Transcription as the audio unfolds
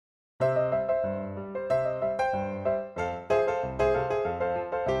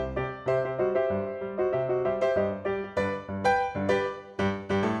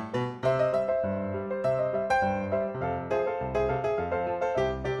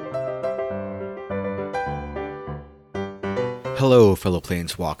Hello, fellow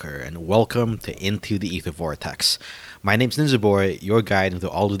Planeswalker, and welcome to Into the Ether Vortex. My name's Ninja Boy, your guide into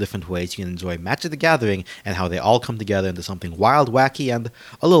all the different ways you can enjoy Magic the Gathering and how they all come together into something wild, wacky, and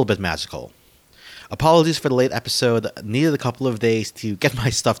a little bit magical. Apologies for the late episode. Needed a couple of days to get my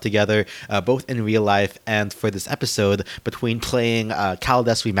stuff together, both in real life and for this episode, between playing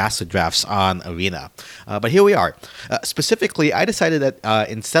Kaladesh Remastered drafts on Arena. But here we are. Specifically, I decided that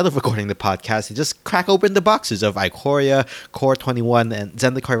instead of recording the podcast, to just crack open the boxes of Ikoria, Core 21, and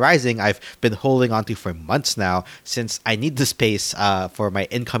Zendikar Rising I've been holding onto for months now, since I need the space for my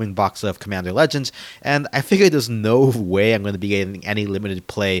incoming box of Commander Legends, and I figured there's no way I'm going to be getting any limited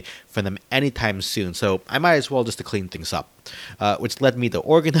play for them anytime soon, so I might as well just to clean things up. Which led me to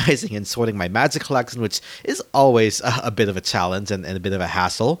organizing and sorting my Magic collection, which is always a bit of a challenge and a bit of a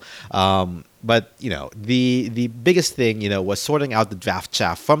hassle. But, the biggest thing, was sorting out the draft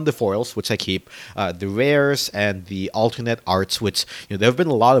chaff from the foils, which I keep, the rares and the alternate arts, which, there have been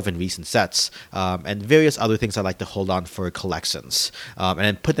a lot of in recent sets, and various other things I like to hold on for collections. And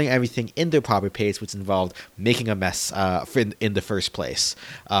then putting everything in their proper place, which involved making a mess in the first place.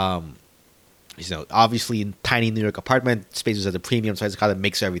 Obviously in tiny New York apartment spaces at a premium, so I just gotta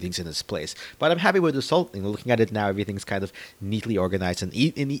make sure everything's in its place. But I'm happy with the result. Looking at it now, everything's kind of neatly organized and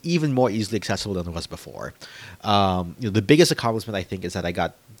even more easily accessible than it was before. The biggest accomplishment I think is that I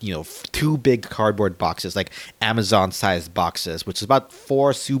got two big cardboard boxes, like Amazon-sized boxes, which is about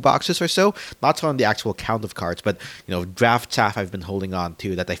 4 Sue boxes or so. Not on the actual count of cards, but draft chaff I've been holding on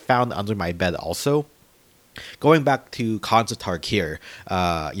to that I found under my bed also. Going back to Khans of Tarkir,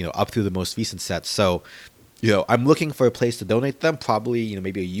 up through the most recent sets. So, I'm looking for a place to donate them, probably,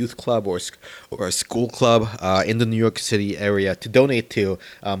 maybe a youth club or a school club in the New York City area to donate to,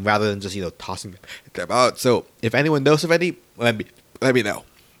 rather than just, tossing them out. So, if anyone knows of any, let me know.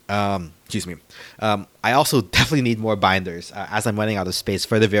 Excuse me. I also definitely need more binders as I'm running out of space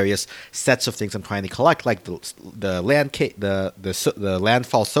for the various sets of things I'm trying to collect, like the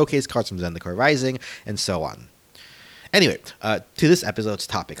Landfall Showcase cards from Zendikar Rising, and so on. Anyway, to this episode's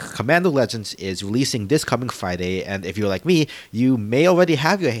topic. Commander Legends is releasing this coming Friday, and if you're like me, you may already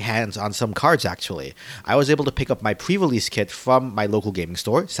have your hands on some cards, actually. I was able to pick up my pre-release kit from my local gaming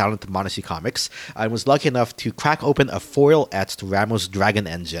store, Silent Monacy Comics. I was lucky enough to crack open a foil-etched Ramos Dragon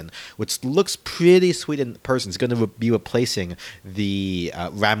Engine, which looks pretty sweet in person. It's going to be replacing the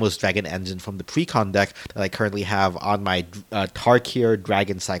Ramos Dragon Engine from the pre-con deck that I currently have on my Tarkir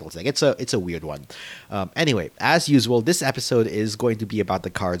Dragon Cycles deck. It's a weird one. Anyway, as usual, this episode is going to be about the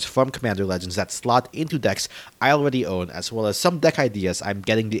cards from Commander Legends that slot into decks I already own, as well as some deck ideas I'm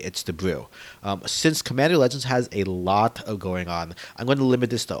getting the itch to brew. Since Commander Legends has a lot of going on, I'm going to limit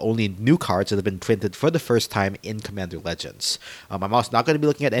this to only new cards that have been printed for the first time in Commander Legends. I'm also not going to be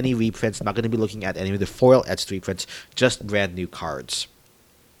looking at any reprints, not going to be looking at any of the foil-etched reprints, just brand new cards.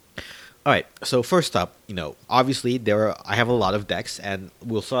 Alright, so first up, obviously I have a lot of decks, and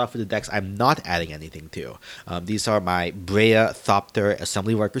we'll start off with the decks I'm not adding anything to. These are my Breya Thopter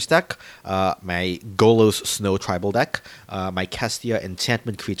Assembly Workers deck, my Golos Snow Tribal deck, my Kestia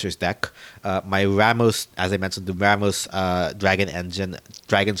Enchantment Creatures deck, my Ramos, as I mentioned, the Ramos Dragon Engine,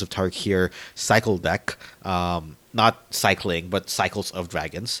 Dragons of Tarkir Cycle deck, not cycling, but cycles of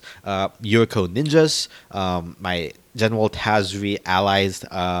dragons, Yuriko Ninjas, my General Tazri Allies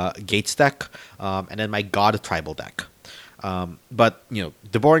Gates deck, and then my God Tribal deck. But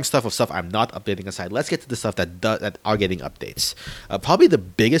the boring stuff I'm not updating aside, let's get to the stuff that are getting updates. Probably the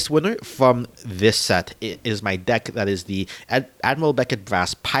biggest winner from this set is my deck that is the Admiral Beckett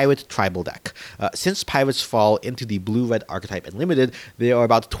Brass Pirate Tribal deck. Since pirates fall into the blue-red archetype and limited, there are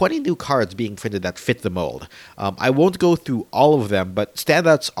about 20 new cards being printed that fit the mold. I won't go through all of them, but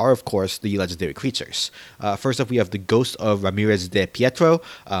standouts are, of course, the legendary creatures. First up, we have the Ghost of Ramirez de Pietro,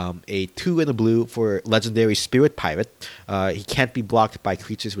 a 2 in a blue for legendary Spirit Pirate. He can't be blocked by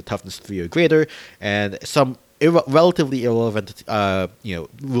creatures with toughness 3 or greater, and some relatively irrelevant,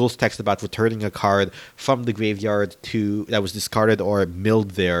 rules text about returning a card from the graveyard that was discarded or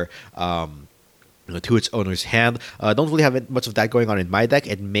milled there, to its owner's hand. Don't really have much of that going on in my deck.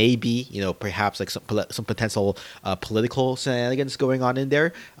 It may be, perhaps like some potential political shenanigans going on in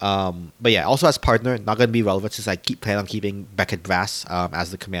there. But yeah, also as partner, not going to be relevant since I plan on keeping Beckett Brass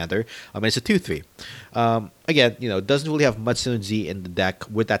as the commander. It's a 2/3. Again, doesn't really have much synergy in the deck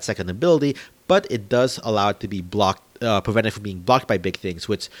with that second ability, but it does allow it to be blocked, prevent it from being blocked by big things,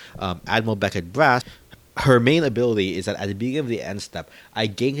 which Admiral Beckett Brass, her main ability is that at the beginning of the end step, I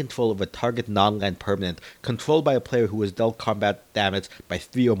gain control of a target non-land permanent controlled by a player who has dealt combat damage by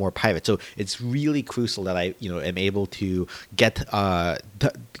 3 or more pirates. So it's really crucial that I, am able to get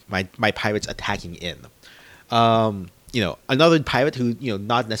my pirates attacking in. Another pirate who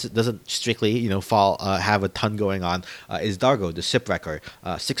not doesn't strictly fall have a ton going on is Dargo, the shipwrecker.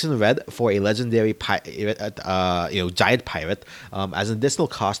 6 in red for a legendary giant pirate. As an additional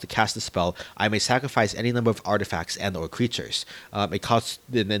cost to cast the spell, I may sacrifice any number of artifacts and/or creatures. It costs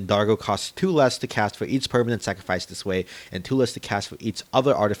then Dargo costs 2 less to cast for each permanent sacrifice this way, and 2 less to cast for each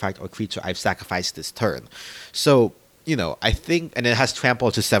other artifact or creature I've sacrificed this turn. So I think, and it has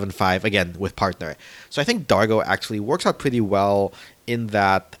trample to 7/5 again with partner. So I think Dargo actually works out pretty well in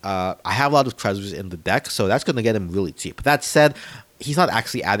that I have a lot of treasures in the deck, so that's going to get him really cheap. That said, he's not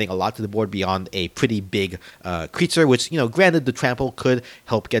actually adding a lot to the board beyond a pretty big creature, which, granted, the trample could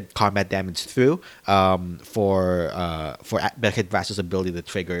help get combat damage through for Beckett Brass's ability to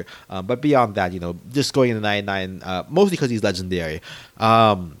trigger. But beyond that, just going into 9/9, mostly because he's legendary.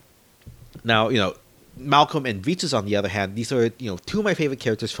 Now, Malcolm and Breaches, on the other hand, these are two of my favorite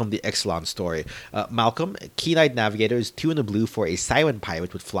characters from the Ixalan story. Malcolm, Keen-Eyed Navigator, is 2 in the blue for a Siren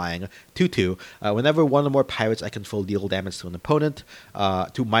pirate with flying, 2/2. Whenever one or more pirates I control deal damage to an opponent,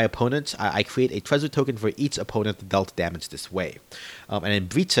 to my opponent, I create a treasure token for each opponent dealt damage this way. And then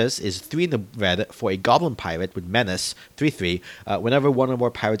Breaches is 3 in the red for a Goblin pirate with Menace, 3/3. Whenever one or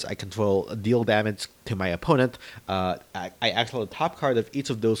more pirates I control deal damage to my opponent, I exile the top card of each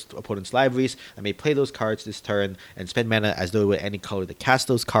of those opponent's libraries. I may play those cards this turn and spend mana as though it were any color to cast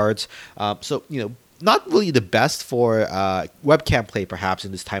those cards. So not really the best for webcam play, perhaps,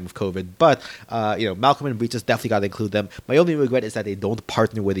 in this time of COVID, but Malcolm and Breaches definitely got to include them. My only regret is that they don't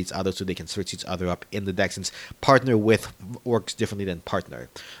partner with each other so they can switch each other up in the deck, since partner with works differently than partner.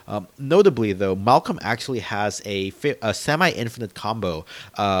 Notably, though, Malcolm actually has a semi-infinite combo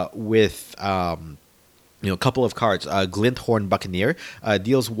with a couple of cards. Glinthorn Buccaneer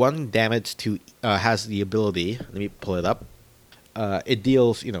deals 1 damage to, has the ability, let me pull it up. It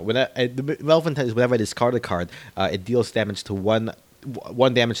deals, the relevant is whenever I discard a card, it deals damage to one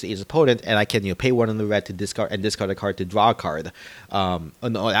damage to each opponent, and I can pay 1 in the red to discard a card to draw a card.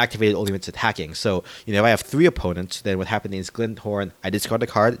 Activated only when it's attacking. So if I have 3 opponents, then what happens is Glinthorn, I discard a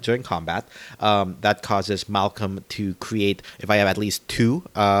card during combat. That causes Malcolm to create, if I have at least 2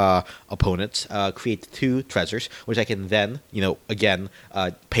 opponents, create 2 treasures, which I can then again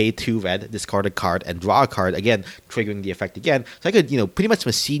pay 2 red, discard a card, and draw a card, again triggering the effect again. So I could pretty much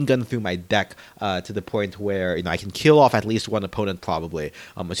machine gun through my deck to the point where I can kill off at least 1 opponent, probably,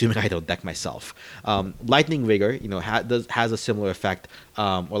 assuming I don't deck myself. Lightning Rigger, has a similar effect,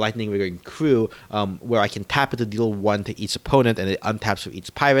 or Lightning Rigger in Crew, where I can tap it to deal 1 to each opponent, and it untaps for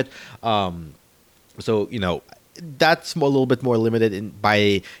each pirate. So that's a little bit more limited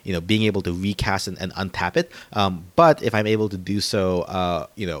by being able to recast and untap it. But if I'm able to do so,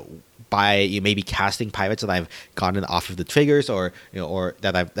 by maybe casting pirates that I've gotten off of the triggers, or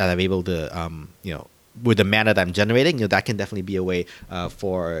that I'm able to with the mana that I'm generating, that can definitely be a way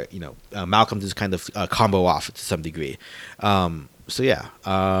for Malcolm to just kind of combo off to some degree. So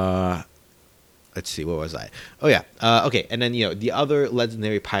yeah. Let's see, what was I? Oh, yeah. Okay, and then, the other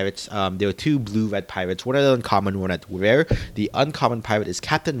legendary pirates, there were 2 blue-red pirates, one at uncommon, one at rare. The uncommon pirate is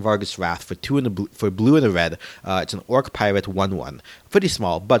Captain Vargas Wrath for blue and a red. It's an orc pirate, 1/1. Pretty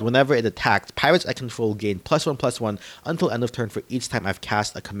small, but whenever it attacks, pirates I control gain +1/+1 until end of turn for each time I've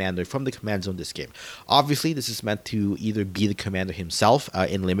cast a commander from the command zone this game. Obviously, this is meant to either be the commander himself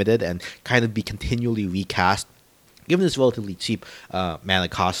in limited and kind of be continually recast, given this relatively cheap mana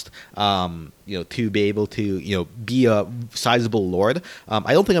cost, to be able to, be a sizable lord.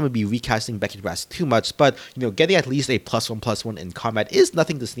 I don't think I'm going to be recasting Beckett Brass too much, but, getting at least a +1/+1 in combat is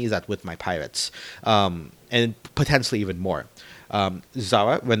nothing to sneeze at with my pirates, and potentially even more.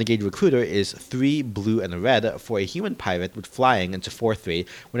 Zara, Renegade Recruiter, is 3 blue and a red for a human pirate with flying into 4/3.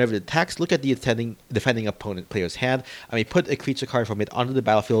 Whenever it attacks, look at the defending opponent player's hand. I may put a creature card from it onto the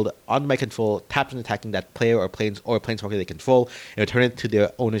battlefield under my control, tapped and attacking that player or planeswalker they control, and return it to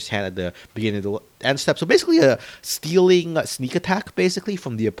their owner's hand at the beginning of the end step. So basically a stealing sneak attack, basically,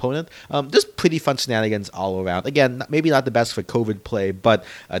 from the opponent. Just pretty fun shenanigans all around. Again, maybe not the best for COVID play, but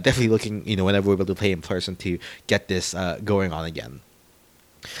definitely looking, whenever we're able to play in person, to get this going on again.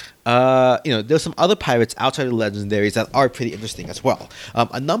 There's some other pirates outside of the legendaries that are pretty interesting as well.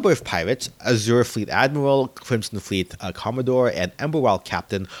 A number of pirates, Azure Fleet Admiral, Crimson Fleet Commodore, and Emberwild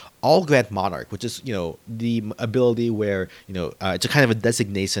Captain, all grant Monarch, which is, the ability where, it's a kind of a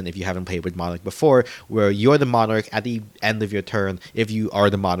designation if you haven't played with Monarch before, where you're the Monarch at the end of your turn. If you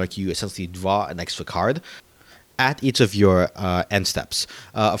are the Monarch, you essentially draw an extra card. at each of your end steps.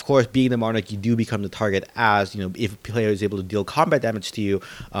 Of course, being the Monarch, you do become the target as, if a player is able to deal combat damage to you,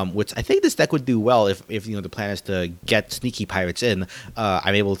 which I think this deck would do well if the plan is to get sneaky pirates in.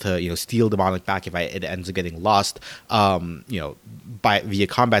 I'm able to, steal the Monarch back if it ends up getting lost, via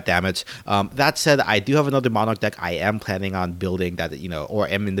combat damage. That said, I do have another Monarch deck I am planning on building that, or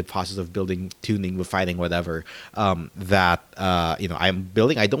am in the process of building, tuning, refining, whatever, I'm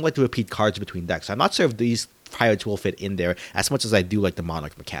building. I don't like to repeat cards between decks. I'm not sure if these pirates will fit in there as much as I do like the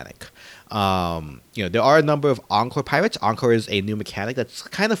Monarch mechanic. There are a number of Encore pirates. Encore is a new mechanic that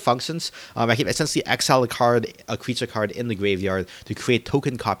kind of functions. I can essentially exile a creature card in the graveyard to create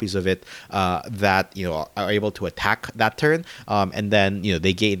token copies of it that are able to attack that turn, and then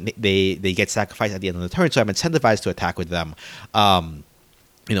they get sacrificed at the end of the turn. So I'm incentivized to attack with them.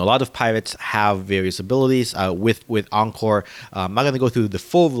 A lot of pirates have various abilities with Encore. I'm not going to go through the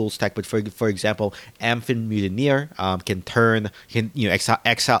full rules tech, but for example, Amphin Mutineer can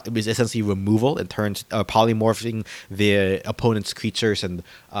exile is essentially removal and turns polymorphing the opponent's creatures and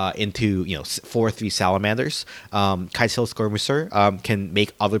into 4/3 salamanders. Kitesail Skirmisher can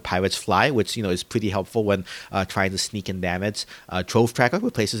make other pirates fly, which is pretty helpful when trying to sneak in damage. Trove Tracker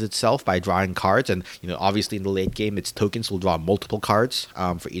replaces itself by drawing cards, and obviously in the late game, its tokens will draw multiple cards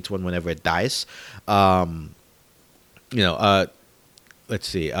for each one whenever it dies. Let's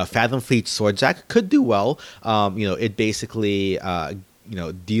see. Fathom Fleet Swordjack could do well. It basically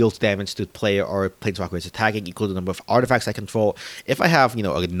deals damage to player or planeswalker is attacking equal to the number of artifacts I control. If I have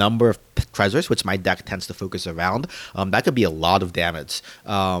a number of treasures, which my deck tends to focus around, that could be a lot of damage.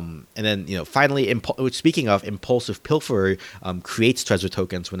 And then finally, speaking of, Impulsive Pilferer creates treasure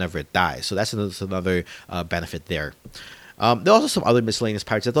tokens whenever it dies, so that's another benefit there. There are also some other miscellaneous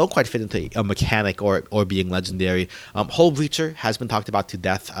pirates that don't quite fit into a mechanic or being legendary. Hull Breacher has been talked about to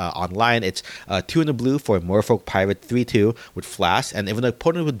death online. It's 2 in the blue for a Merfolk Pirate 3/2 with Flash, and if an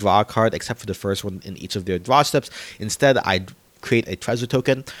opponent would draw a card except for the first one in each of their draw steps, instead I create a treasure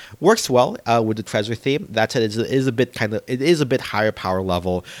token. Works well with the treasure theme. That said, it is a bit higher power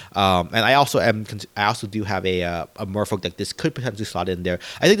level. And I also do have a Merfolk deck. This could potentially slot in there.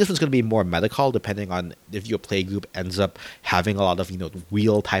 I think this one's going to be more meta call, depending on if your play group ends up having a lot of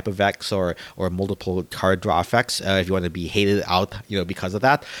wheel type effects or multiple card draw effects. If you want to be hated out because of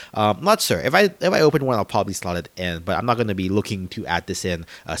that. Not sure. If I open one, I'll probably slot it in, but I'm not going to be looking to add this in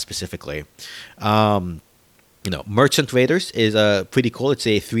specifically. Merchant Raiders is pretty cool. It's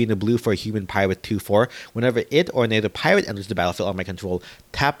a 3 in the blue for a human pirate 2/4. Whenever it or another pirate enters the battlefield on my control,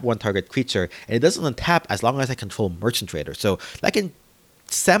 tap one target creature, and it doesn't untap as long as I control Merchant Raider. So that can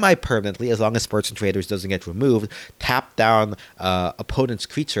semi-permanently, as long as Merchant Raiders doesn't get removed, tap down opponent's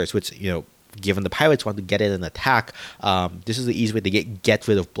creatures, which given the pirates want to get in and attack, this is the easy way to get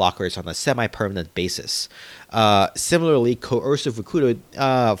rid of blockers on a semi-permanent basis. Similarly, Coercive Recruiter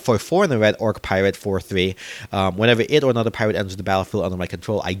for 4 in the red Orc Pirate 4/3. Whenever it or another pirate enters the battlefield under my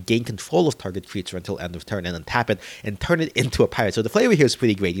control, I gain control of target creature until end of turn and then tap it and turn it into a pirate. So the flavor here is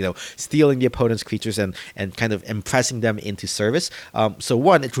pretty great, stealing the opponent's creatures and kind of impressing them into service. So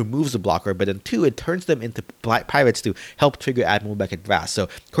one, it removes the blocker, but then two, it turns them into pirates to help trigger Admiral Beckett Brass. So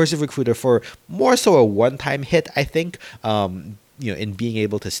Coercive Recruiter for more so a one-time hit, I think. In being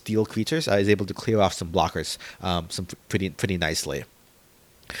able to steal creatures, is able to clear off some blockers, some pretty nicely.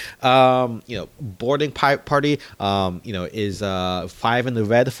 Boarding Party, is 5 in the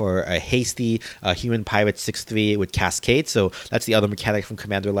red for a hasty human pirate 6/3 with Cascade. So that's the other mechanic from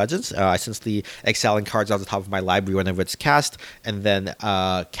Commander Legends. Essentially exiling cards off the top of my library whenever it's cast, and then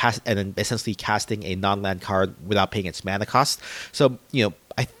essentially casting a non-land card without paying its mana cost. So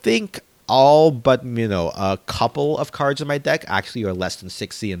I think all but a couple of cards in my deck actually are less than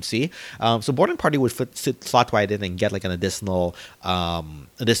 6 CMC. So Boarding Party would slot right in and get like an additional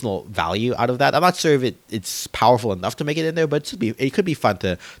value out of that. I'm not sure if it's powerful enough to make it in there, but it could be fun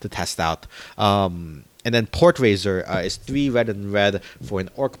to test out. And then Port Raiser is 3 red and red for an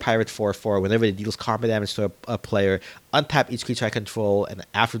Orc Pirate 4/4. Whenever it deals combat damage to a player, untap each creature I control, and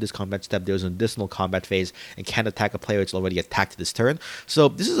after this combat step, there's an additional combat phase and can attack a player that's already attacked this turn. So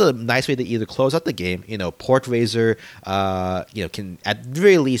this is a nice way to either close out the game. Port Raiser, can at the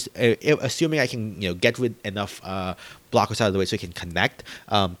very least, assuming I can, get rid enough blockers out of the way so it can connect,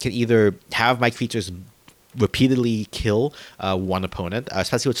 can either have my creatures repeatedly kill one opponent,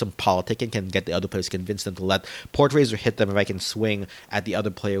 especially with some politicking, can get the other players convinced them to let Portraiser hit them if I can swing at the other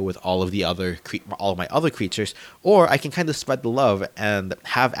player with all of all of my other creatures, or I can kind of spread the love and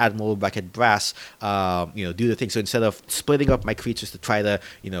have Admiral Beckett Brass, do the thing. So instead of splitting up my creatures to try to,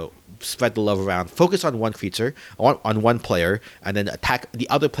 spread the love around, focus on one creature, on one player, and then attack the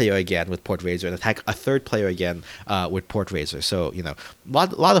other player again with Portraiser, and attack a third player again with Portraiser. So,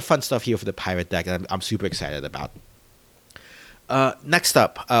 lot of fun stuff here for the pirate deck, and I'm super excited about. Next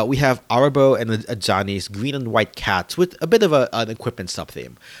up, we have Arabo and Ajani's green and white cats with a bit of an equipment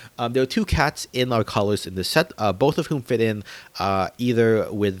sub-theme. There are two cats in our colors in this set, both of whom fit in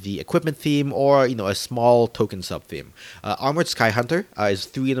either with the equipment theme or a small token sub-theme. Armored Skyhunter is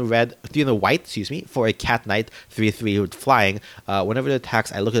 3 in a white, for a cat knight, 3/3 with flying. Whenever it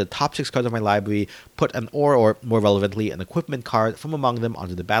attacks, I look at the top 6 cards of my library, put an or more relevantly, an equipment card from among them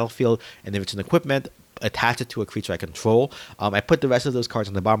onto the battlefield, and if it's an equipment, attach it to a creature I control. I put the rest of those cards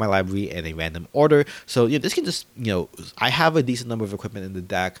on the bottom of my library in a random order. So this can just, I have a decent number of equipment in the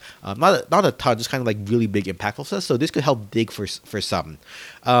deck. Not a ton, just kind of like really big impactful stuff. So this could help dig for some.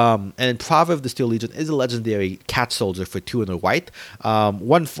 And Proverb the Steel Legion is a legendary cat soldier for 2 in a white.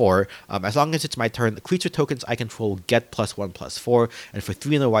 1/4. As long as it's my turn, the creature tokens I control get +1/+4. And for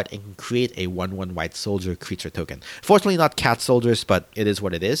 3 in a white, I can create a 1/1 white soldier creature token. Fortunately, not cat soldiers, but it is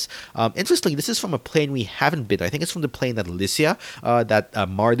what it is. Interestingly, this is from a plane we haven't been. I think it's from the plane that Alicia, that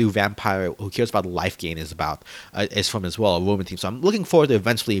Mardu vampire who cares about life gain is from as well, a Roman team. So I'm looking forward to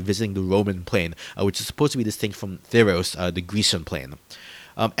eventually visiting the Roman plane, which is supposed to be distinct from Theros, the Grecian plane.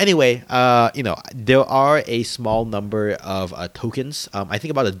 Anyway, there are a small number of tokens. I think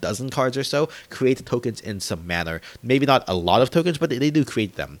about a dozen cards or so create tokens in some manner. Maybe not a lot of tokens, but they do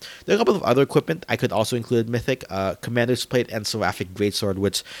create them. There are a couple of other equipment. I could also include Mythic, Commander's Plate, and Seraphic Greatsword,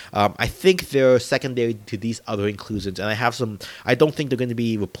 which I think they're secondary to these other inclusions. And I don't think they're going to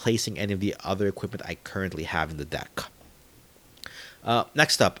be replacing any of the other equipment I currently have in the deck.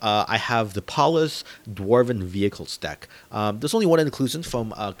 Next up, I have the Paula's Dwarven Vehicles deck. There's only one inclusion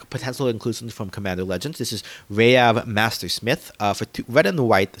from potential inclusion from Commander Legends. This is Rayav Mastersmith for 2 red and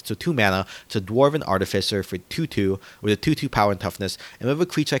white, so 2 mana. It's a Dwarven Artificer for 2/2 with a 2/2 power and toughness. And whenever a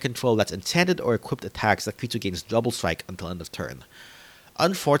creature I control that's enchanted or equipped attacks, that creature gains double strike until end of turn.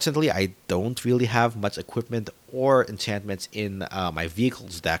 Unfortunately, I don't really have much equipment or enchantments in my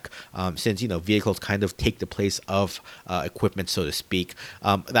vehicles deck, since vehicles kind of take the place of equipment, so to speak.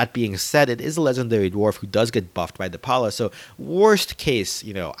 That being said, it is a legendary dwarf who does get buffed by the Pala. So worst case,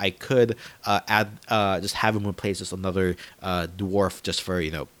 I could just have him replace just another dwarf just for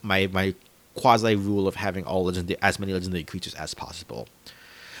my quasi rule of having as many legendary creatures as possible.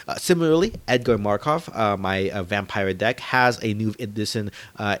 Similarly, Edgar Markov, my vampire deck, has a new edition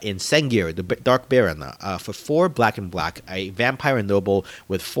in Sengir, the Dark Baron. For 4 black and black, a vampire noble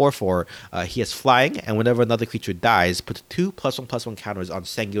with 4/4. He has flying, and whenever another creature dies, put 2 +1/+1 counters on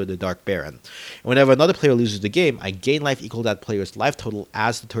Sengir, the Dark Baron. And whenever another player loses the game, I gain life equal to that player's life total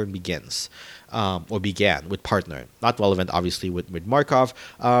as the turn begins. Or began with partner. Not relevant, obviously, with Markov.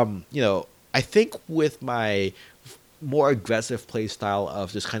 I think with my more aggressive play style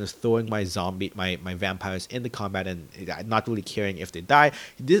of just kind of throwing my vampires into combat and not really caring if they die,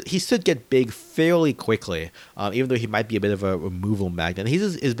 he should get big fairly quickly, even though he might be a bit of a removal magnet.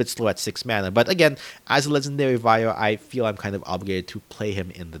 He's a bit slow at 6 mana, but again, as a legendary Vire, I feel I'm kind of obligated to play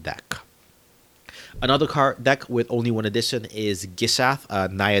him in the deck. Another card deck with only one edition is Gishath,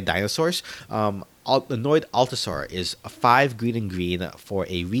 Naya Dinosaurs. Annoyed Altasaur is a 5 green and green for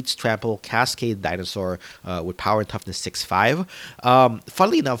a Reach Trample Cascade Dinosaur with power and toughness 6/5.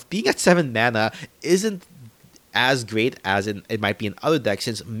 Funnily enough, being at 7 mana isn't as great as it might be in other decks,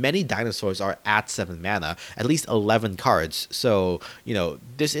 since many dinosaurs are at 7 mana, at least 11 cards. So,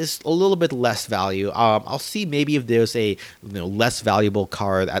 this is a little bit less value. I'll see maybe if there's a less valuable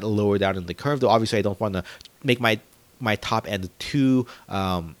card at lower down in the curve, though obviously I don't want to make my top end too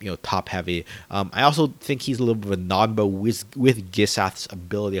top heavy. I also think he's a little bit of a non-bow with Gishath's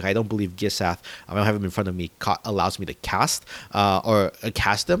ability. I don't believe Gishath, I don't have him in front of me, allows me to cast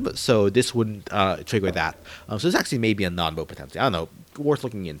him, so this wouldn't trigger that. So this actually may be a non-bow potentially. I don't know, worth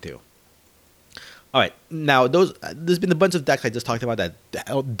looking into. All right, now there's been a bunch of decks I just talked about that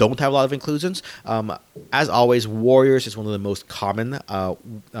don't have a lot of inclusions. As always, Warriors is one of the most common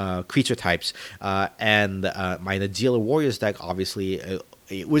creature types, and my Najeela Warriors deck obviously,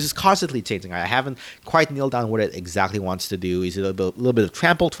 which is constantly changing. I haven't quite nailed down what it exactly wants to do. Is it a little bit of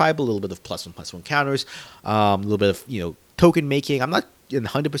trample tribal, a little bit of +1/+1 counters, a little bit of token making? I'm not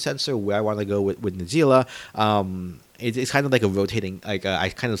 100% sure where I want to go with Najila. It's kind of like a rotating, I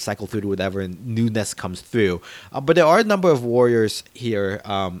kind of cycle through to whatever, and newness comes through. But there are a number of warriors here.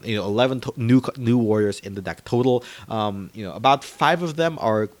 11 new warriors in the deck total. About 5 of them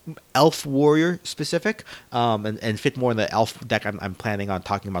are elf warrior specific, and fit more in the elf deck I'm planning on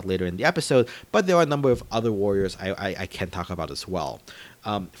talking about later in the episode. But there are a number of other warriors I can talk about as well.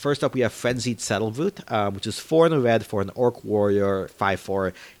 First up, we have Frenzied Settlevoot, which is 4 in a red for an Orc Warrior,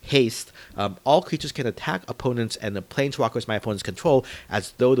 5/4 haste. All creatures can attack opponents and the planeswalkers my opponents control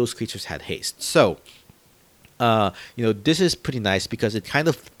as though those creatures had haste. So, this is pretty nice because it kind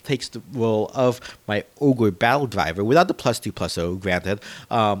of takes the role of my Ogre Battle Driver without the +2/+0, granted,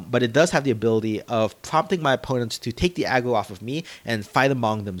 but it does have the ability of prompting my opponents to take the aggro off of me and fight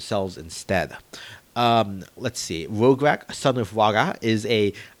among themselves instead. Let's see. Rograk, Son of Waga, is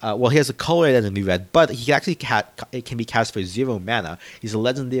he has a color enemy red, but he can actually it can be cast for 0 mana. He's a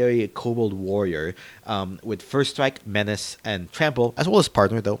legendary Kobold warrior with First Strike, Menace, and Trample, as well as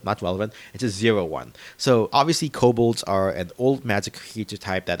Partner, though not relevant. It's a 0/1. So obviously, Kobolds are an old magic creature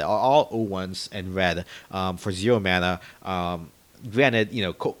type that are all 0/1s and red for 0 mana. Granted,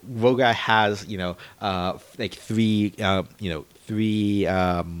 Rograk has like three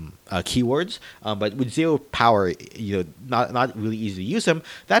keywords, but with 0 power, not really easy to use him.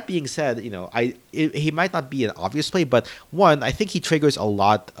 That being said, he might not be an obvious play, but one, I think he triggers a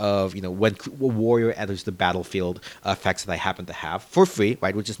lot of when a warrior enters the battlefield effects that I happen to have for free,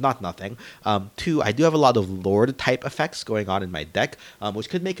 right, which is not nothing. 2, I do have a lot of Lord type effects going on in my deck, which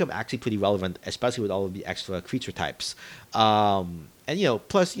could make him actually pretty relevant, especially with all of the extra creature types.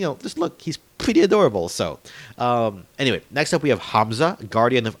 Plus, just look, he's pretty adorable. So, anyway, next up we have Hamza,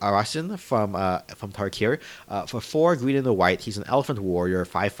 Guardian of Arasin from Tarkir. For 4 green and a white, he's an Elephant Warrior,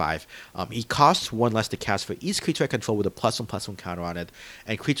 5/5. He costs 1 less to cast for each creature I control with a +1/+1 counter on it,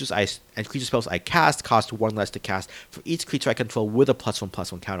 and creature spells I cast cost 1 less to cast for each creature I control with a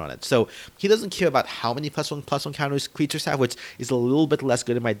 +1/+1 counter on it. So he doesn't care about how many +1/+1 counters creatures have, which is a little bit less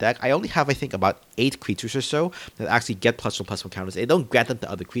good in my deck. I only have, I think, about 8 creatures or so that actually get +1/+1 counters. They don't grant them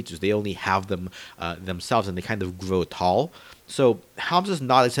to other creatures; they only have them themselves, and they kind of grow tall. So Hamza's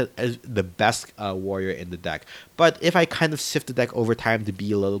not as the best warrior in the deck. But if I kind of sift the deck over time to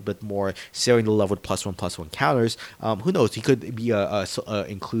be a little bit more sharing the love with +1/+1 counters, who knows? He could be a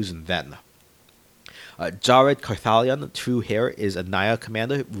inclusion then. Jared Carthalion, True Hair, is a Naya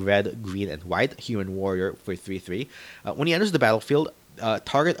commander, red, green, and white, human warrior for 3/3. When he enters the battlefield,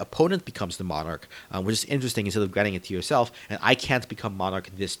 target opponent becomes the monarch, which is interesting instead of granting it to yourself, and I can't become monarch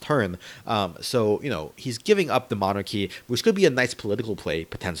this turn. So he's giving up the monarchy, which could be a nice political play,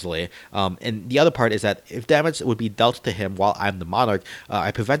 potentially. And the other part is that if damage would be dealt to him while I'm the monarch, I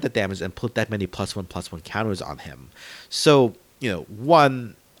prevent that damage and put that many +1/+1 counters on him. So,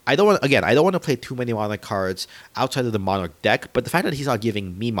 I don't want to play too many Monarch cards outside of the Monarch deck, but the fact that he's not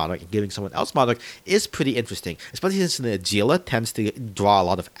giving me Monarch and giving someone else Monarch is pretty interesting, especially since Najila tends to draw a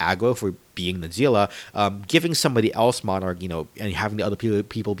lot of aggro for being Najila. Giving somebody else Monarch, and having the other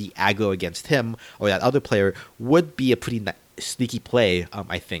people be aggro against him or that other player would be a pretty sneaky play,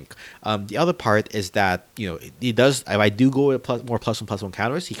 I think. The other part is that, he does, if I do go with more +1/+1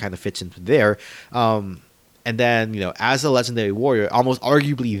 counters, he kind of fits into there. And then, as a legendary warrior, almost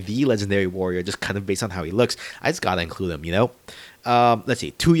arguably the legendary warrior, just kind of based on how he looks, I just gotta include him, Let's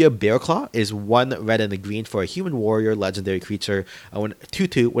see. Tuya Bearclaw is 1 red and a green for a human warrior legendary creature.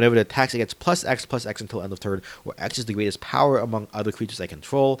 2/2, whenever it attacks, it gets +X until end of turn, where X is the greatest power among other creatures I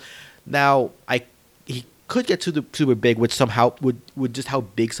control. Now, he could get super big, which somehow would just how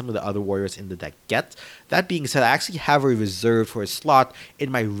big some of the other warriors in the deck get. That being said, I actually have a reserved for a slot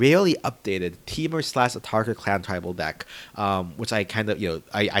in my rarely updated Temur/Atarka Clan Tribal deck, which I kind of,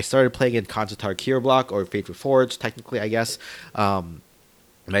 I started playing in Khans of Tarkir block, or Fate Reforged, technically, I guess.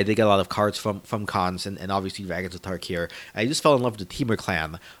 And I did get a lot of cards from Khans and obviously Dragons of Tarkir. I just fell in love with the Temur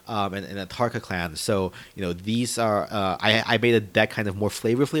clan and the Tarka clan. So, these are... I made a deck kind of more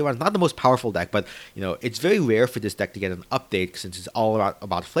flavorfully around. Not the most powerful deck, but, it's very rare for this deck to get an update since it's all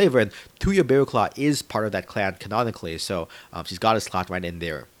about flavor. And Tuya Bearclaw is part of that clan canonically, so she's got a slot right in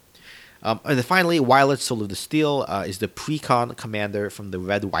there. And then finally, Violet Soul of the Steel is the Precon commander from the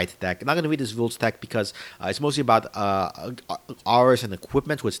red-white deck. I'm not going to read this rules deck because it's mostly about auras and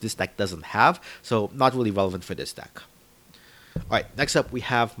equipment, which this deck doesn't have, so not really relevant for this deck. Alright, next up we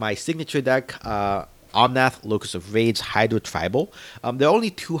have my signature deck, Omnath, Locus of Rage, Hydra Tribal. There are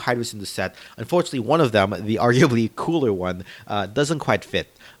only 2 Hydras in the set. Unfortunately, one of them, the arguably cooler one, doesn't quite fit.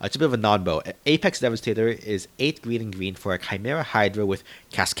 It's a bit of a non-bow. Apex Devastator is 8 green and green for a Chimera Hydra with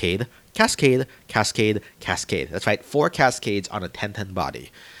Cascade, Cascade, Cascade, Cascade. That's right, 4 Cascades on a 10/10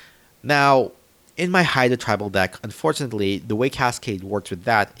 body. Now, in my Hydra tribal deck, unfortunately, the way Cascade works with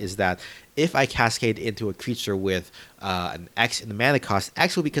that is that if I cascade into a creature with an X in the mana cost,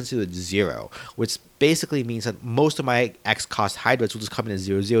 X will be considered 0, which basically means that most of my X cost Hydras will just come in as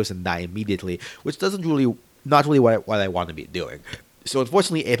 0/0s and die immediately, which doesn't really, not really what I want to be doing. So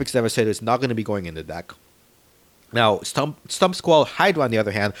unfortunately, Apex Devastator is not going to be going in the deck. Now, Stump Squall Hydra, on the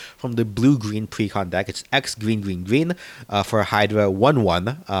other hand, from the blue-green precon deck, it's X green green green for a Hydra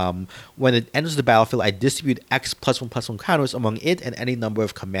 1/1. When it enters the battlefield, I distribute X +1/+1 counters among it and any number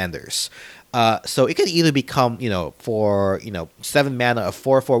of commanders. So it can either become, for 7 mana of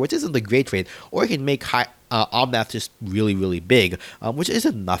 4/4, which isn't the great rate, or it can make Omnath just really really big, which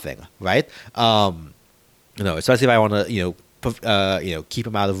isn't nothing, right? Especially if I want to keep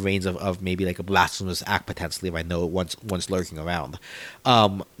him out of range of maybe like a Blasphemous Act potentially if I know once lurking around.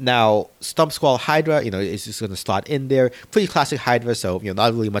 Now, Stump Squall Hydra, is just going to slot in there. Pretty classic Hydra, so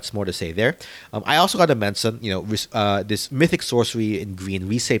not really much more to say there. I also got to mention, this Mythic Sorcery in green,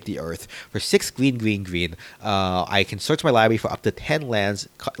 Reshape the Earth. For 6 green, green, green, I can search my library for up to 10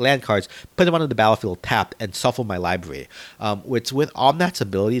 land cards, put them onto the battlefield tapped, and shuffle my library. Which with Omnath's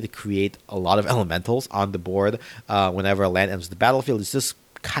ability to create a lot of elementals on the board whenever a land enters the battlefield, is just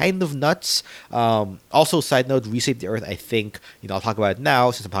kind of nuts. Also, side note, Reshape the Earth, I think, I'll talk about it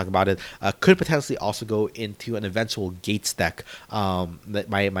now since I'm talking about it, could potentially also go into an eventual Gates deck, that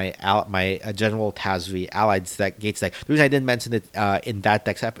my General Tazri Allied deck, Gates deck. The reason I didn't mention it in that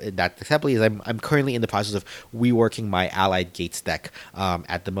deck separately is I'm currently in the process of reworking my Allied Gates deck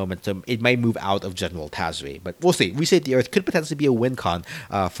at the moment, so it might move out of General Tazri, but we'll see. Reshape the Earth could potentially be a win con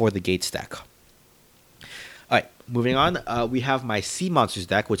for the Gates deck. Alright, moving on, we have my Sea Monsters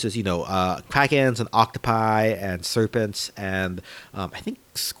deck, which is, Krakens and Octopi and Serpents and I think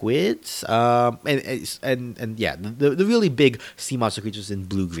Squids, and yeah, the really big Sea Monster creatures in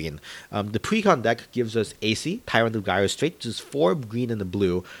blue-green. The Precon deck gives us AC, Tyrant of Gyro Strait, which is 4 green and a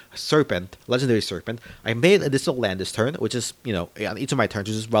blue, Serpent, Legendary Serpent. I made an additional land this turn, which is, on each of my turns,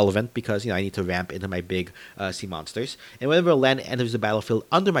 which is relevant because, I need to ramp into my big Sea Monsters. And whenever a land enters the battlefield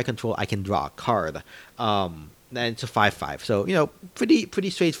under my control, I can draw a card. And it's a 5/5, so pretty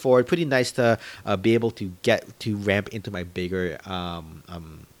straightforward, pretty nice to be able to get to ramp into my bigger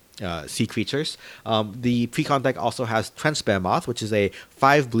sea creatures. The precon deck also has Trench Behemoth, which is a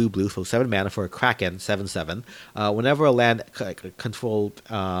 5 blue for 7 mana for a Kraken 7/7. Whenever a land controlled,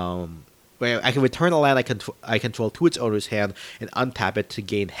 where I can return a land I control to its owner's hand and untap it to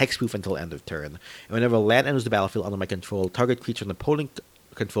gain hexproof until end of turn. And whenever a land enters the battlefield under my control, target creature an opponent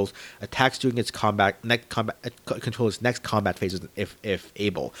controls attacks during its controller's next combat phases if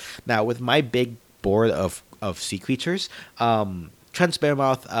able. Now, with my big board of sea creatures, Trench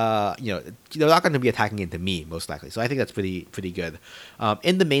Behemoth, they're not going to be attacking into me, most likely. So I think that's pretty good.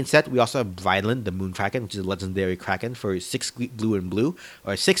 In the main set, we also have Brynland, the Moon Kraken, which is a legendary Kraken for 6 blue and blue,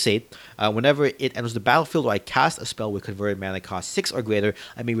 or 6/8. Whenever it enters the battlefield or I cast a spell with converted mana cost 6 or greater,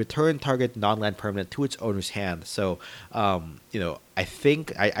 I may return target non-land permanent to its owner's hand. So, I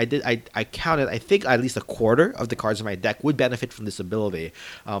think I counted. I think at least a quarter of the cards in my deck would benefit from this ability.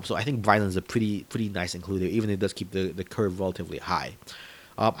 So I think Brynland is a pretty nice includer, even if it does keep the curve relatively high.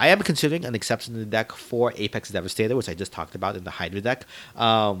 I am considering an exception in the deck for Apex Devastator, which I just talked about in the Hydra deck.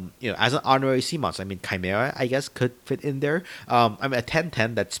 As an honorary sea monster, Chimera, I guess, could fit in there. A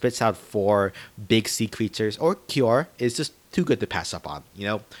 10/10 that spits out 4 big sea creatures, or Cure, is just too good to pass up on,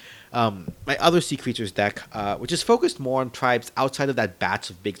 my other sea creatures deck, which is focused more on tribes outside of that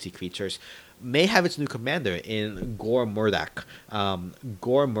batch of big sea creatures, may have its new commander in Gore Murdak.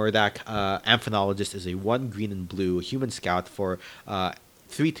 Gore Murdak, Amphenologist, is a 1 green and blue human scout for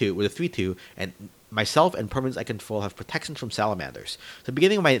 3/2 with a 3/2, and myself and permanents I control have protection from salamanders. So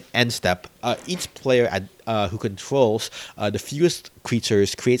beginning of my end step, each player who controls the fewest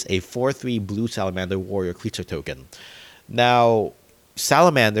creatures creates a 4/3 blue salamander warrior creature token. Now,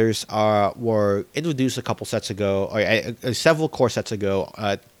 salamanders were introduced a couple sets ago, or several core sets ago,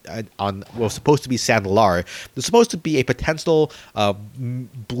 was supposed to be Sandalar. They're supposed to be a potential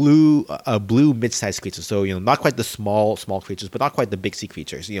blue mid-sized creature. So not quite the small creatures, but not quite the big sea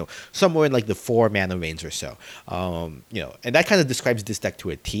creatures. Somewhere in like the 4 mana range or so. And that kind of describes this deck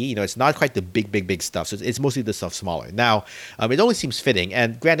to a T. It's not quite the big stuff. So it's mostly the stuff smaller. Now, it only seems fitting.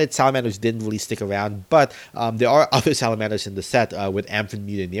 And granted, salamanders didn't really stick around, but there are other salamanders in the set with Amphen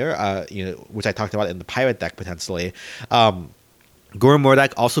Mutineer, which I talked about in the pirate deck potentially. Goran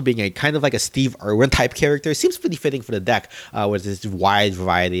Mordak also being a kind of like a Steve Irwin type character seems pretty fitting for the deck with this wide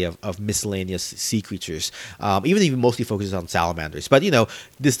variety of miscellaneous sea creatures, even if he mostly focuses on salamanders. But,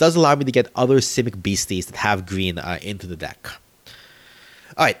 this does allow me to get other Simic beasties that have green into the deck.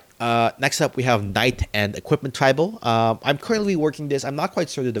 All right. Next up, we have Knight and Equipment Tribal. I'm currently working this. I'm not quite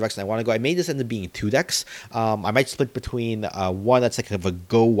sure the direction I want to go. I made this end up being 2 decks. I might split between one that's like kind of a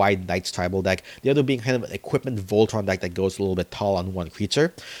go wide Knights Tribal deck, the other being kind of an Equipment Voltron deck that goes a little bit tall on one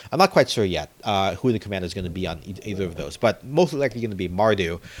creature. I'm not quite sure yet who the commander is going to be on either of those, but most likely going to be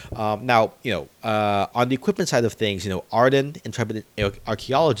Mardu. Now, on the equipment side of things, Arden, Intrepid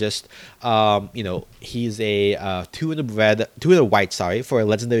Archaeologist, he's a 2 in a white, for a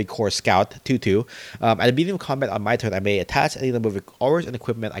legendary core scout 2/2. At the beginning of combat on my turn, I may attach any number of auras and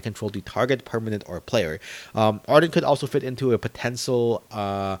equipment I control to target, permanent, or player. Arden could also fit into a potential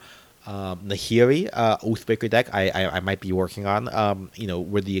Nahiri Oathbreaker deck I might be working on,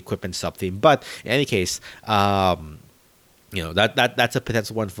 with the equipment sub theme. But in any case, that's a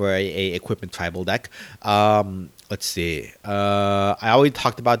potential one for a equipment tribal deck. Let's see. I already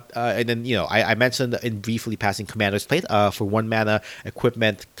talked about, and then I mentioned in briefly passing Commander's Plate. For 1 mana,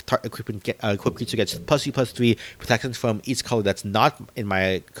 equipment creature gets +3/+3 protection from each color that's not in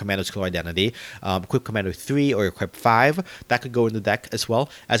my Commander's color identity. Equip Commander 3 or equip 5 that could go in the deck as well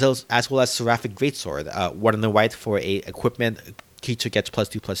as Seraphic Greatsword. 1 in the white for a equipment creature gets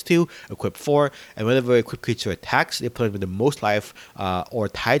 +2/+2, equip 4, and whenever equipped creature attacks the opponent with the most life or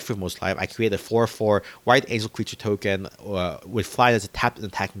tied for most life, I create a 4/4 white angel creature token with fly that's tapped and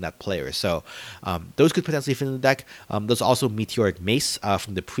attacking that player. So those could potentially fit in the deck. There's also Meteoric Mace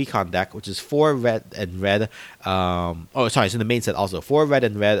from the Precon deck, which is 4 red and red. It's in the main set also. 4 red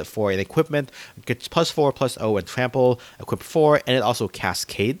and red for an equipment, gets +4/+0 and trample, equip 4, and it also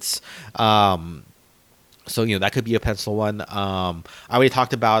cascades. So, that could be a pencil one. I already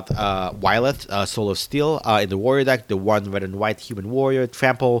talked about Wyleth, Soul of Steel, in the warrior deck, the 1 red and white human warrior,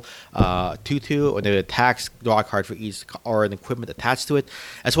 trample, 2/2, when it attacks, draw a card for each or an equipment attached to it,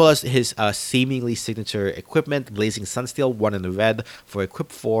 as well as his seemingly signature equipment, Blazing Sunsteel, 1 in the red for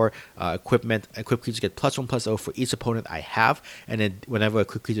equip 4, equipment, equipped creatures get +1/+0 for each opponent I have, and then whenever a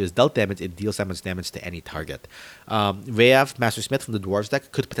equipped creature is dealt damage, it deals damage to any target. Reav, Master Smith from the Dwarves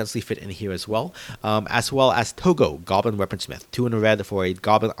deck could potentially fit in here as well as Togo, Goblin Weaponsmith, 2 in the red for a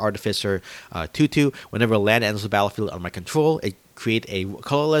Goblin Artificer, 2/2. Whenever land enters the battlefield under my control, it create a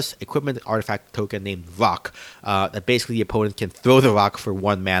colorless equipment artifact token named Rock. That basically the opponent can throw the rock for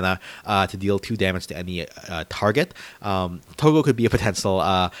 1 mana to deal 2 damage to any target. Togo could be a potential,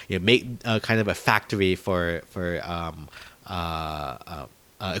 kind of a factory for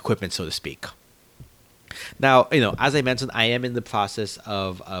equipment, so to speak. Now, as I mentioned, I am in the process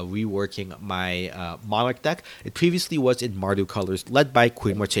of reworking my Monarch deck. It previously was in Mardu colors, led by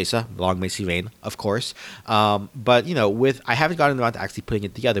Queen Marchesa, long may she reign, of course. But, I haven't gotten around to actually putting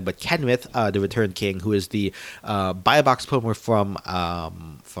it together, but Kenrith, the Returned King, who is the buy a box promo from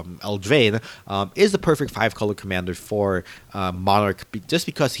Eldraine, is the perfect 5-color commander for Monarch, just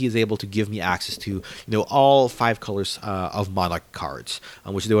because he is able to give me access to, all 5 colors of Monarch cards,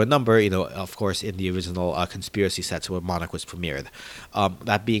 which there were a number, of course, in the original conspiracy sets where Monarch was premiered.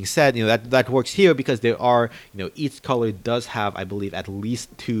 That being said, that works here because there are, each color does have, I believe, at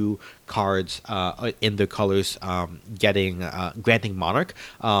least 2 cards in the colors granting Monarch.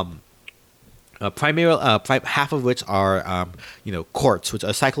 Half of which are, courts, which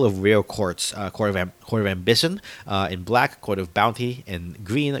are a cycle of rare courts. Court of Ambition in black, Court of Bounty in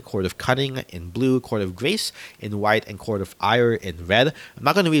green, Court of Cunning in blue, Court of Grace in white, and Court of Ire in red. I'm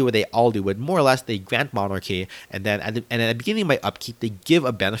not going to read what they all do, but more or less they grant monarchy, and then at the beginning of my upkeep, they give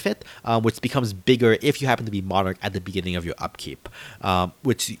a benefit, which becomes bigger if you happen to be monarch at the beginning of your upkeep,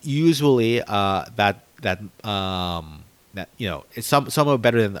 which usually some are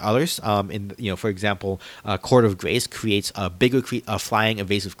better than others. For example, Court of Grace creates a bigger flying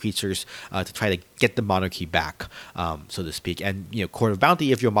evasive creatures to try to get the monarchy back, so to speak. And Court of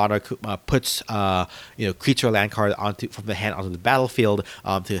Bounty, if your monarch puts creature land card from the hand onto the battlefield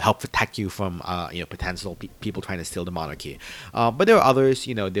to help protect you from potential people trying to steal the monarchy. But there are others.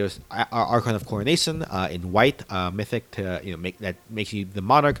 There's Archon of Coronation in white, mythic to makes you the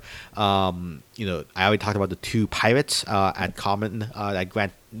monarch. I already talked about the 2 pirates at common that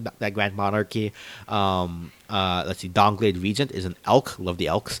grant monarchy. Let's see, Dawnglade Regent is an elk. Love the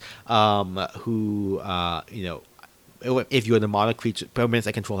elks. Who if you're the monarch creature, permanents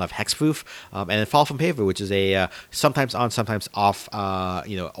I control have hexproof, and then Fall from Favor, which is a sometimes on, sometimes off,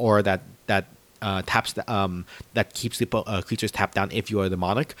 or that taps that keeps the creatures tapped down if you are the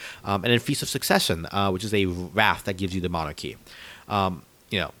monarch, and then Feast of Succession, which is a wrath that gives you the monarchy.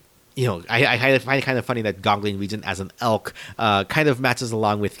 You know, I find it kind of funny that Gonglin Regent as an elk kind of matches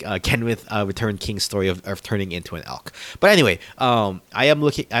along with Kenrith Return King's story of turning into an elk. But anyway, I am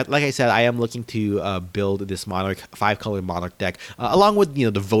looking, like I said, I am looking to build this Monarch 5-color Monarch deck along with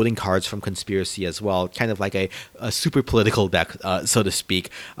the voting cards from Conspiracy as well, kind of like a super political deck, so to speak.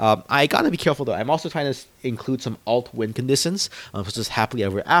 I gotta be careful though. I'm also trying to include some alt win conditions, such as Happily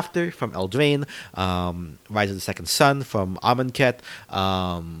Ever After from Eldraine, Rise of the Second Sun from Amonkhet.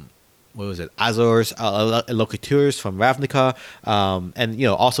 What was it? Azor's Locuteurs from Ravnica, and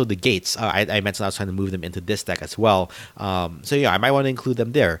also the Gates. I mentioned I was trying to move them into this deck as well. So I might want to include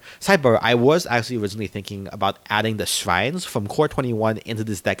them there. Sidebar: I was actually originally thinking about adding the Shrines from Core 21 into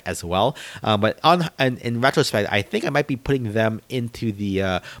this deck as well. But in retrospect, I think I might be putting them into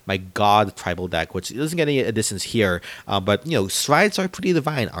the my God tribal deck, which doesn't get any additions here. But Shrines are pretty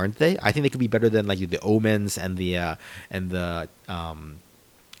divine, aren't they? I think they could be better than like the Omens and the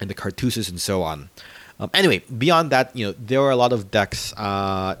Cartouses and so on. Anyway, beyond that, there are a lot of decks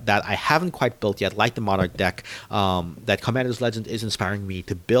that I haven't quite built yet, like the Monarch deck, that Commander's Legend is inspiring me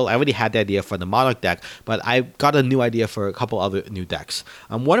to build. I already had the idea for the Monarch deck, but I got a new idea for a couple other new decks.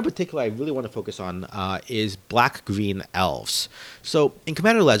 One in particular I really want to focus on is Black-Green Elves. So in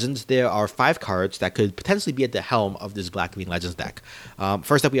Commander Legends, there are 5 cards that could potentially be at the helm of this Black-Green Legends deck.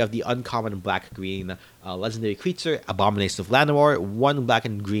 First up, we have the uncommon Black-Green legendary creature, Abomination of Llanowar, 1 black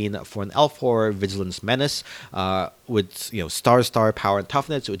and green for an elf horror, Vigilance Menace, with star power and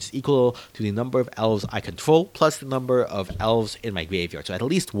toughness, which is equal to the number of elves I control plus the number of elves in my graveyard. So at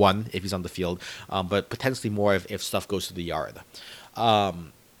least 1 if he's on the field, but potentially more if stuff goes to the yard.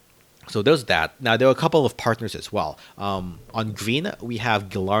 So there's that. Now, there are a couple of partners as well. On green, we have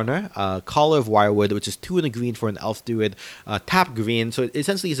Gilarner, Caller of Wirewood, which is 2 in a green for an elf druid. Tap green, so it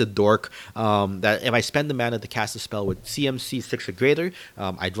essentially is a dork that if I spend the mana to cast a spell with CMC 6 or greater,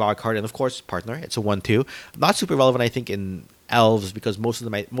 I draw a card, and of course, partner. It's a 1/2. Not super relevant, I think, in elves because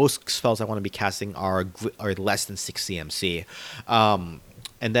most spells I want to be casting are less than 6 CMC.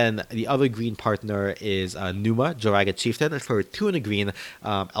 And then the other green partner is Numa, Joraga Chieftain. For 2 in a green,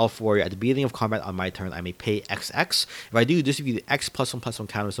 elf warrior. At the beginning of combat on my turn, I may pay XX. If I do, distribute the X +1/+1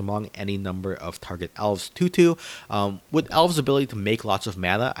 counters among any number of target elves. 2/2. With elves' ability to make lots of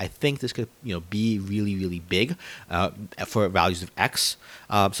mana, I think this could be really, really big for values of X.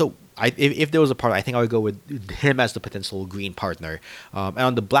 So if there was a partner, I think I would go with him as the potential green partner. And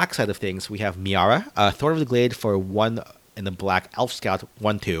on the black side of things, we have Miara, Thorn of the Glade for 1 in the black elf scout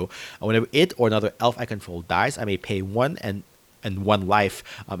 1/2. Whenever it or another elf I control dies, I may pay 1 and 1 life.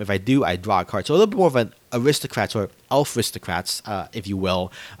 If I do, I draw a card. So a little bit more of an aristocrats or elf aristocrats, if you will,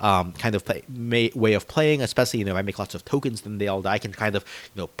 kind of way of playing. Especially if I make lots of tokens, then they all die. I can kind of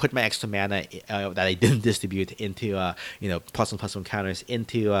put my extra mana that I didn't distribute into +1/+1 counters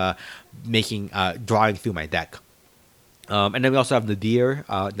into making drawing through my deck. And then we also have Nadir,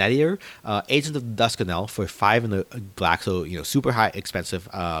 Agent of the Duskanel for 5 in the black, so super high expensive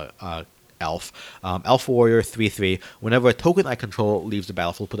elf. Elf warrior 3/3. Whenever a token I control leaves the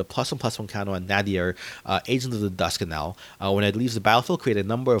battlefield, put a +1/+1 counter on Nadir, Agent of the Duskanel. When it leaves the battlefield, create a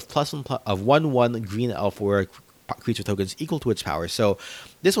number of +1/+1 green elf warrior creature tokens equal to its power. So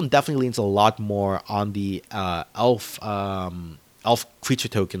this one definitely leans a lot more on the elf creature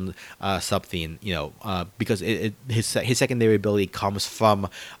token sub-theme, because his secondary ability comes from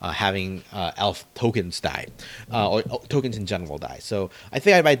having elf tokens die, or tokens in general die. So I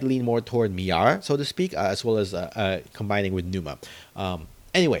think I might lean more toward Miara, so to speak, as well as combining with Numa.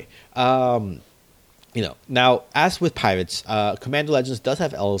 Anyway, now as with pirates, Commander Legends does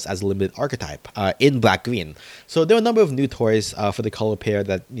have elves as a limited archetype in black-green. So there are a number of new toys for the color pair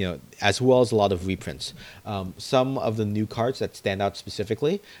that as well as a lot of reprints. Some of the new cards that stand out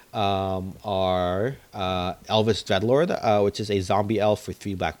specifically are Elvis Dreadlord, which is a zombie elf for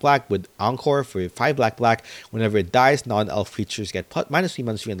 3 black with Encore for 5 black. Whenever it dies, non-elf creatures get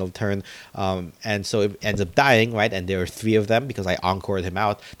 -3/-3 end of turn, and so it ends up dying, right? And there are 3 of them because I Encored him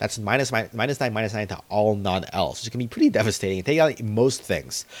out. That's -9/-9 to all non-elves, which can be pretty devastating. Take out most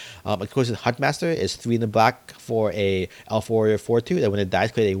things. Of course, the Huntmaster is 3 in the black for a elf warrior 4/2. That when it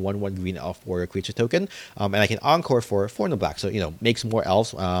dies, create a 1/1 green elf warrior creature token, and I can Encore for 4 in the black. So makes more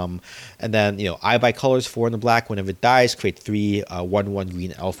elves. And then I buy colors 4 in the black. Whenever it dies, create 3 1/1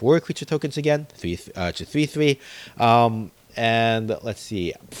 green elf warrior creature tokens again. 3/3. And let's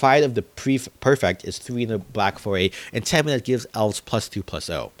see, Pride of the Perfect is 3 in the black for a enchantment that gives elves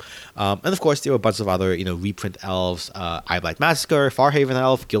 +2/+0. And of course, there are a bunch of other reprint elves: Eyeblight Massacre, Farhaven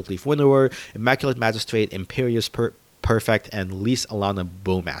Elf, Guiltleaf Winnower, Immaculate Magistrate, Imperious Perfect, and Lys Allana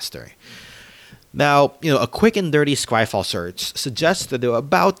Bowmaster. Now, a quick and dirty Scryfall search suggests that there are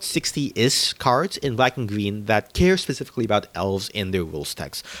about 60-ish cards in black and green that care specifically about elves in their rules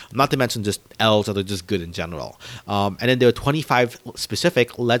text. Not to mention just elves that are just good in general. And then there are 25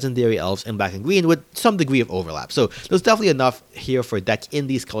 specific legendary elves in black and green with some degree of overlap. So there's definitely enough here for a deck in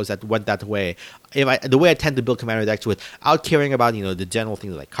these colors that went that way. The way I tend to build commander decks without caring about the general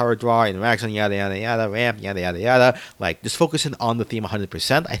things like card draw, interaction, yada yada yada, ramp, yada yada yada, like just focusing on the theme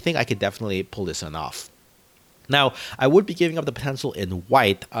 100%, I think I could definitely pull this one off. Now, I would be giving up the potential in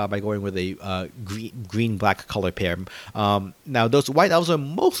white by going with a green-black color pair. Now, those white elves are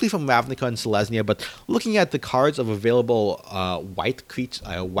mostly from Ravnica and Selesnya, but looking at the cards of available white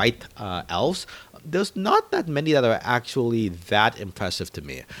elves, there's not that many that are actually that impressive to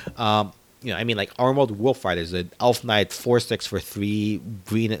me. Like Armored Wolf Riders, an Elf Knight 4/6 for 3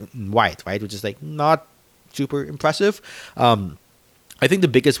 green and white, right? Which is like not super impressive. I think the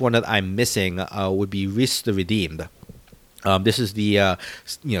biggest one that I'm missing would be Rhys the Redeemed. This is the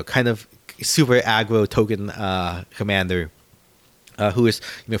kind of super aggro token commander. Who is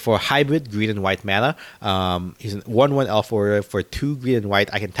for hybrid green and white mana. He's a 1/1 elf warrior for 2 green and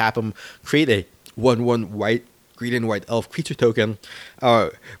white. I can tap him, create a 1/1 white green and white elf creature token,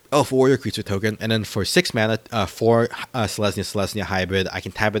 elf warrior creature token, and then for 6 mana, for Selesnya hybrid, I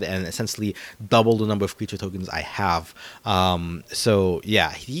can tap it and essentially double the number of creature tokens I have. So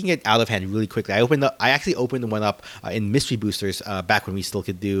yeah, he can get out of hand really quickly. I actually opened one up in mystery boosters back when we still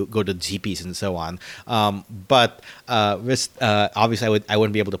could go to GPs and so on. But obviously I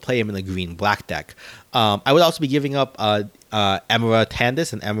wouldn't be able to play him in a green black deck. I would also be giving up Emera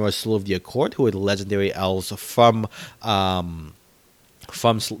Tandis and Emera Soul of the Accord, who are the legendary elves from the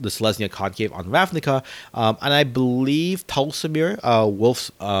Selesnya Conclave on Ravnica, and I believe Tulsimir,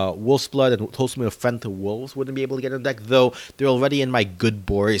 Wolf's Blood, and Tulsimir Friend to Wolves wouldn't be able to get in the deck, though they're already in my Good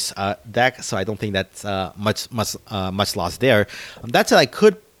Boys deck, so I don't think that's much loss there. That said, I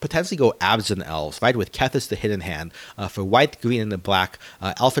could potentially go Abzan Elves, right, with Kethis the Hidden Hand for white, green, and the black,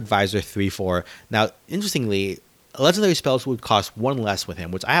 Elf Advisor 3/4. Now, interestingly, legendary spells would cost 1 less with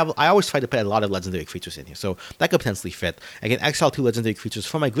him, which I always try to put a lot of legendary creatures in here, so that could potentially fit. I can exile 2 legendary creatures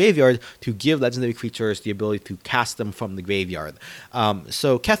from my graveyard to give legendary creatures the ability to cast them from the graveyard.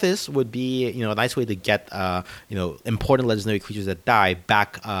 So Kethis would be a nice way to get important legendary creatures that die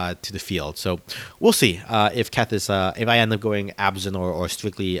back to the field. So we'll see if Kethis, if I end up going Abzan or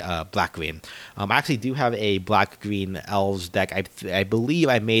strictly black green. I actually do have a black green elves deck. I believe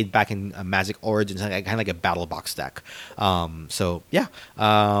I made back in Magic Origins, kind of like a battle box deck. So yeah.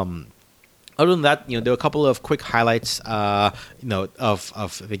 Other than that, there are a couple of quick highlights, of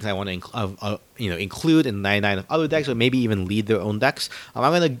things I want to include in 99 of other decks, or maybe even lead their own decks. I'm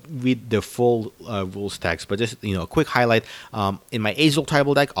going to read the full rules text, but just a quick highlight. In my Azul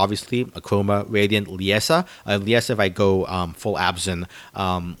tribal deck, obviously, Akroma, Radiant, Liesa. Liesa, if I go full Abzan,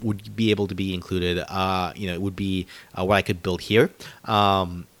 would be able to be included. It would be what I could build here.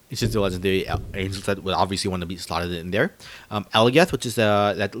 It's just the legendary angels that would obviously want to be slotted in there. Elgeth, which is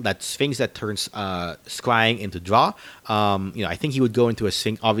that Sphinx that turns scrying into draw. I think he would go into a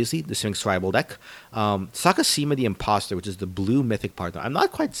Sphinx, obviously, the Sphinx tribal deck. Sakashima the Imposter, which is the blue mythic partner. I'm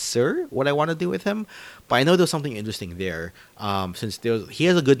not quite sure what I want to do with him, but I know there's something interesting there. Since he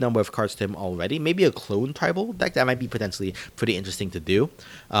has a good number of cards to him already. Maybe a clone tribal deck that might be potentially pretty interesting to do.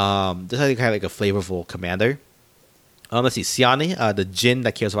 Just kind of like a flavorful commander. Let's see, Siani, the Jinn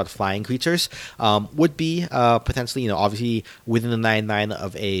that cares about flying creatures, would be potentially, obviously within the 9/9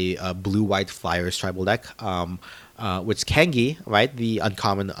 of a blue-white Flyers tribal deck, which Kengi, right, the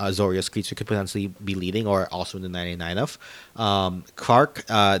uncommon Azorius creature, could potentially be leading, or also in the 99 of. Clark,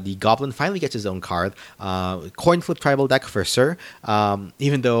 the Goblin, finally gets his own card. Coin flip tribal deck for sure.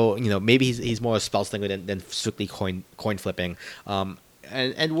 Even though, maybe he's more a spell slinger than strictly coin flipping.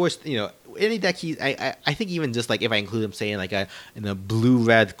 And worst, any deck I think even just like if I include him, say in a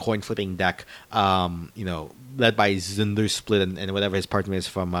blue-red coin flipping deck, led by Zinder Split and whatever his partner is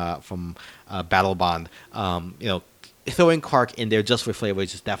from Battle Bond, throwing Clark in there just for flavor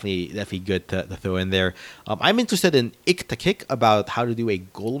is just definitely good to throw in there. I'm interested in Iktakik about how to do a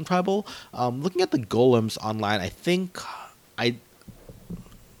Golem tribal. Looking at the Golems online, I think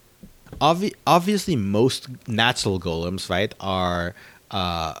obviously most natural Golems, right, are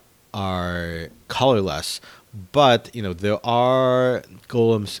colorless, but there are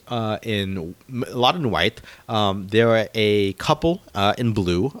golems in a lot in white. There are a couple in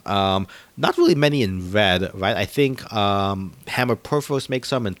blue. Not really many in red, right? I think Hammer Porphos makes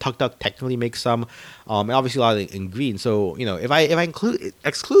some, and Tuk Tuk technically makes some, and obviously a lot in green. So if I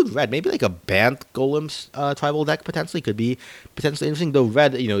exclude red, maybe like a Bant Golems tribal deck potentially could be potentially interesting. Though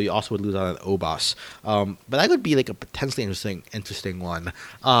red, you also would lose on an Obos, but that could be like a potentially interesting one.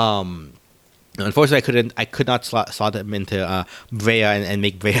 Unfortunately, I could not slot them into Breya and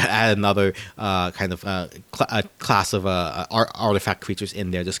make Breya add another kind of class of artifact creatures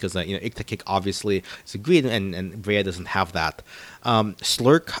in there, just because Ikta-Kick obviously is a green, and Breya doesn't have that.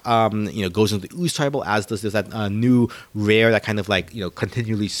 Slurk, goes into the Ooze tribal, as does that new rare that kind of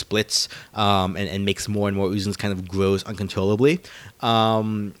continually splits and makes more and more Oozens, kind of grows uncontrollably.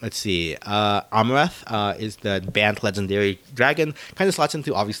 Let's see. Amareth is the Bant legendary dragon, kind of slots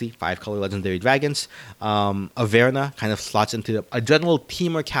into obviously 5-color legendary dragons. Averna kind of slots into a general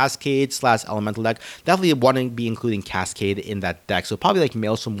Temur Cascade / elemental deck. Definitely want to be including Cascade in that deck, so probably like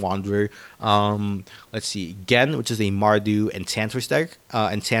Maelstrom Wanderer. Let's see, Gen, which is a Mardu Enchanter's deck,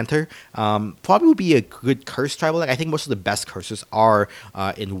 Enchanter, probably would be a good curse tribal deck. I think most of the best curses are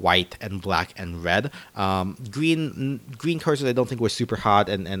in white and black and red. Green curses I don't think were super hot,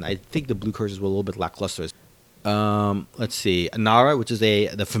 and I think the blue curses were a little bit lackluster. Let's see, Anara, which is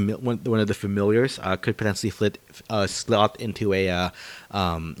one of the familiars, could potentially slot into a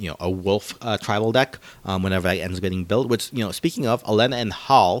wolf tribal deck whenever that ends up getting built. Which speaking of, Alena and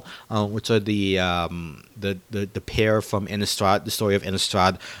Hal, which are the pair from Innistrad, the story of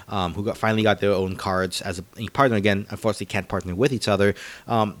Innistrad, who finally got their own cards as a partner. Again, unfortunately, can't partner with each other.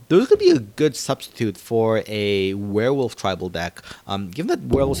 Those could be a good substitute for a werewolf tribal deck. Given that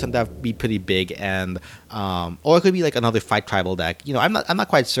werewolves tend to be pretty big, and or it could be like another fight tribal deck. I'm not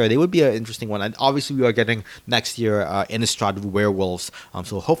quite sure. They would be an interesting one. And obviously, we are getting next year Innistrad werewolves.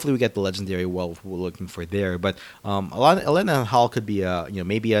 So hopefully we get the legendary werewolf we're looking for there. But Alena and Hal could be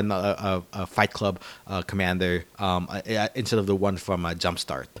maybe a Fight Club commander instead of the one from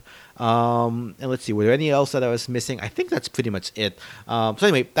Jumpstart. And let's see, were there any else that I was missing? I think that's pretty much it. So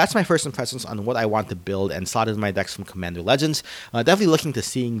anyway, that's my first impressions on what I want to build and slot in my decks from Commander Legends. Definitely looking to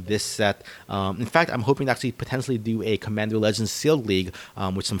seeing this set. In fact, I'm hoping to actually potentially do a Commander Legends sealed league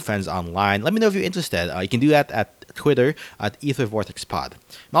with some friends online. Let me know if you're interested. You can do that at Twitter at EtherVortexPod.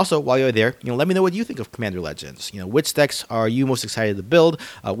 And also, while you're there, let me know what you think of Commander Legends. Which decks are you most excited to build?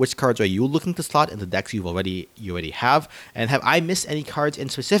 Which cards are you looking to slot in the decks you already have? And have I missed any cards in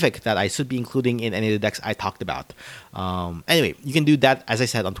specific that I should be including in any of the decks I talked about? Anyway, you can do that, as I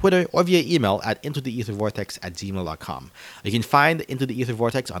said, on Twitter or via email at intotheethervortex@gmail.com. You can find Into the Ether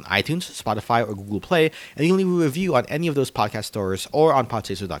Vortex on iTunes, Spotify, or Google Play, and you can leave a review on any of those podcast stores or on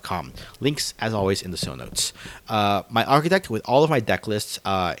podchaser.com. Links, as always, in the show notes. My architect with all of my deck lists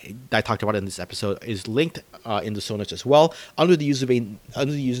that I talked about in this episode is linked in the show notes as well under the username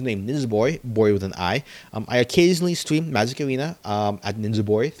Ninjaboy, boy with an I. I occasionally stream Magic Arena at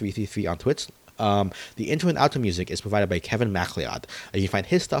Ninjaboy333 on Twitch. The intro and outro music is provided by Kevin MacLeod. You can find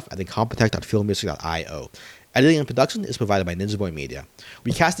his stuff at incompetech.filmmusic.io. Editing and production is provided by Ninjaboy Media.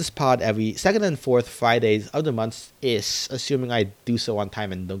 We cast this pod every second and fourth Fridays of the month, assuming I do so on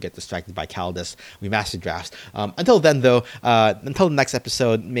time and don't get distracted by Caldas remastered drafts. Until then, though, until the next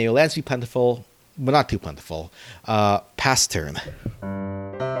episode, may your lands be plentiful, but not too plentiful. Pass turn.